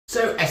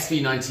So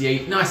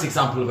SV98, nice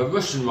example of a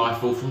Russian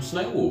rifle from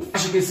Snow Wolf.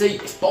 As you can see,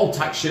 it's bolt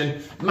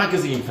action,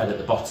 magazine fed at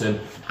the bottom,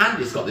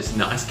 and it's got this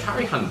nice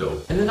carry handle.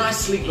 In the nice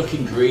sleek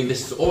looking green,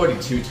 this is already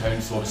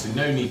two-tone, so obviously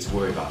no need to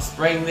worry about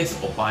spraying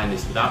this or buying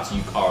this without a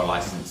UKARA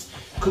license.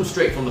 Comes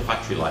straight from the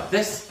factory like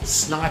this.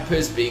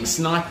 Snipers being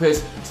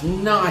snipers, it's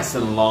nice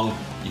and long.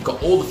 You've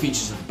got all the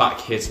features at the back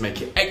here to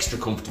make it extra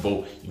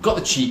comfortable. You've got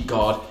the cheek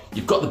guard,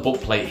 you've got the butt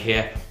plate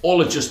here,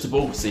 all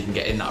adjustable so you can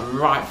get in that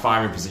right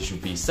firing position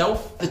for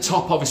yourself. At the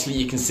top, obviously,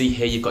 you can see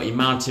here you've got your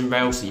mounting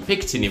rail, so your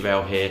Picatinny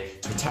rail here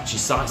to attach your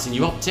sights and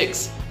your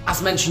optics.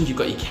 As mentioned, you've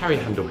got your carry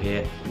handle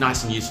here,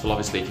 nice and useful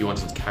obviously if you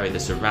wanted to carry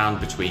this around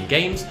between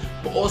games,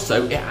 but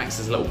also it acts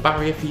as a little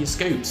barrier for your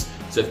scopes.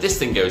 So if this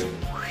thing goes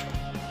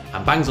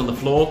and bangs on the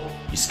floor,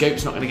 your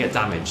scope's not going to get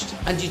damaged.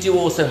 And you do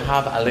also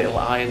have a little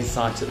iron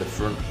sight at the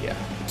front here.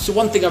 So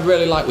one thing I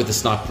really like with the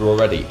sniper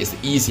already is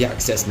the easy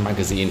access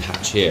magazine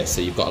hatch here. So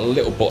you've got a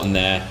little button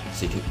there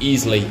so you can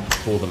easily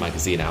pull the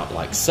magazine out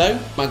like so.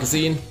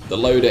 Magazine, the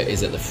loader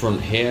is at the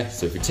front here.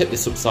 So if we tip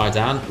this upside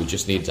down, we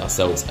just need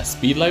ourselves a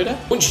speed loader.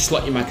 Once you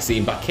slot your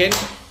magazine back in,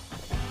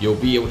 you'll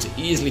be able to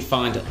easily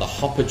find the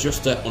hop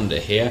adjuster under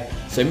here.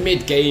 So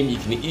mid-game, you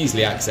can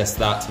easily access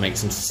that to make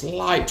some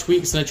slight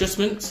tweaks and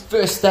adjustments.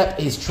 First step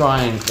is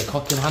trying the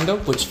cocking handle,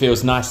 which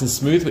feels nice and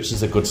smooth, which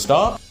is a good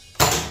start.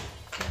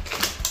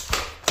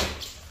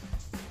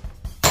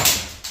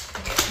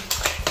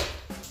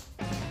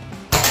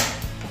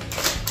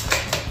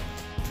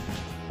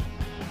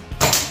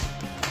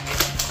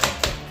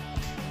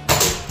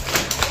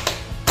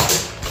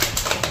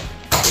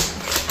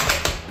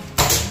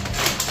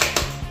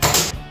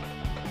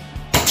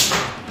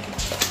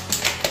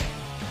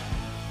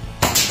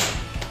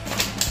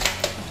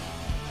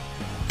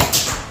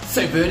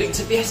 So verdict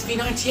of the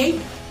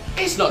SV98?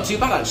 It's not too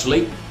bad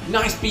actually.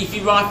 Nice beefy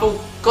rifle,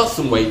 got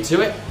some weight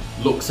to it,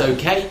 looks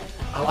okay.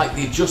 I like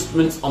the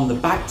adjustments on the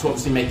back to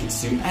obviously make it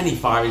suit any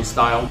firing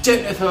style.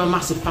 Don't know if I'm a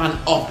massive fan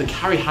of the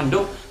carry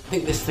handle. I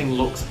think this thing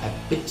looks a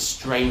bit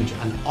strange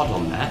and odd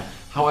on there.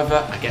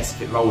 However, I guess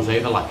if it rolls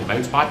over like a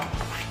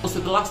motorbike. Also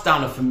the last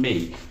downer for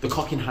me, the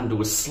cocking handle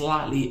was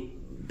slightly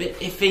bit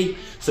iffy,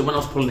 so when I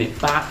was pulling it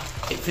back,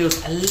 it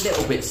feels a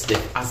little bit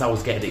stiff as I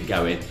was getting it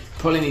going.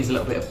 Probably needs a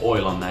little bit of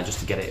oil on there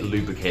just to get it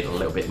lubricated a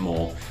little bit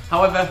more.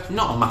 However,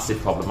 not a massive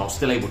problem. I was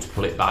still able to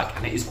pull it back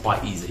and it is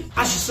quite easy.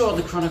 As you saw on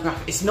the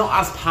chronograph, it's not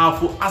as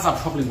powerful as I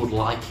probably would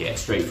like it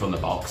straight from the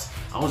box.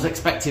 I was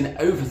expecting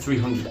over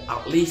 300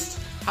 at least.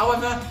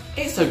 However,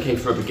 it's okay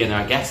for a beginner,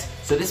 I guess.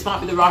 So this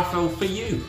might be the rifle for you.